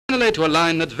relay to a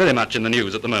line that's very much in the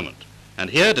news at the moment. And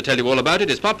here to tell you all about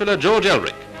it is popular George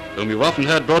Elrick, whom you've often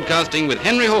heard broadcasting with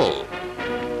Henry Hall.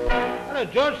 Hello,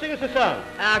 George, sing us a song.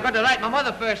 I've got to write my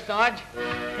mother first, Sarge.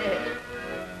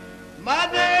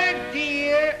 Mother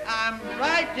dear, I'm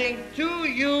writing to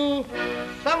you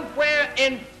somewhere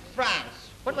in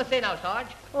France. What do I say now, Sarge?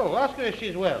 Oh, ask her if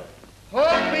she's well.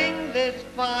 Hoping this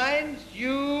finds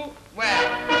you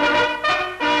well.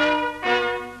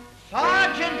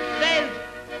 Sergeant says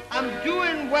I'm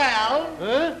doing well.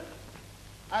 Huh?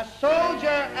 A soldier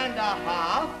and a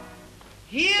half.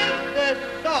 Here's the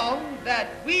song that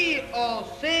we all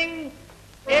sing.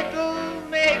 It'll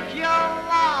make you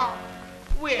laugh.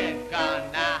 We're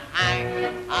gonna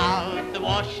hang out the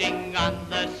washing on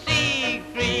the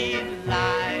Siegfried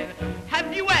Line.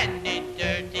 Have you any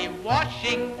dirty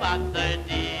washing, Mother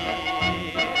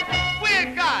dear?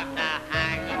 We're gonna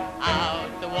hang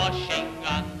out the washing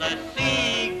on the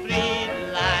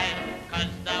Siegfried Line,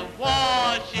 'cause the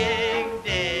washing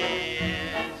day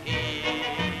is here.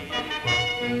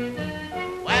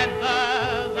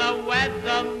 Whether the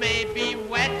weather may be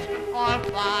wet or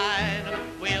fine,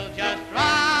 we'll just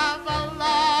drive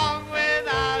along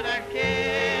without a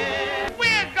care.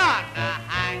 We're gonna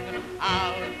hang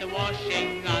out the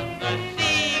washing on the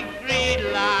Siegfried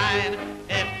Line,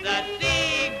 if the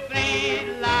Siegfried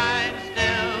Line's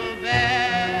still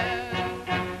there.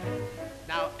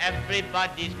 Now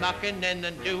everybody's mucking in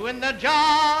and doing the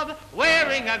job,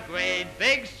 wearing a great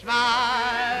big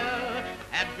smile.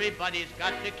 Everybody's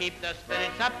got to keep the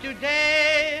spirits up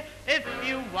today. If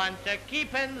you want to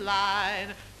keep in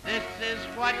line, this is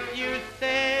what you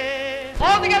say.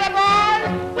 All together,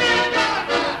 boys!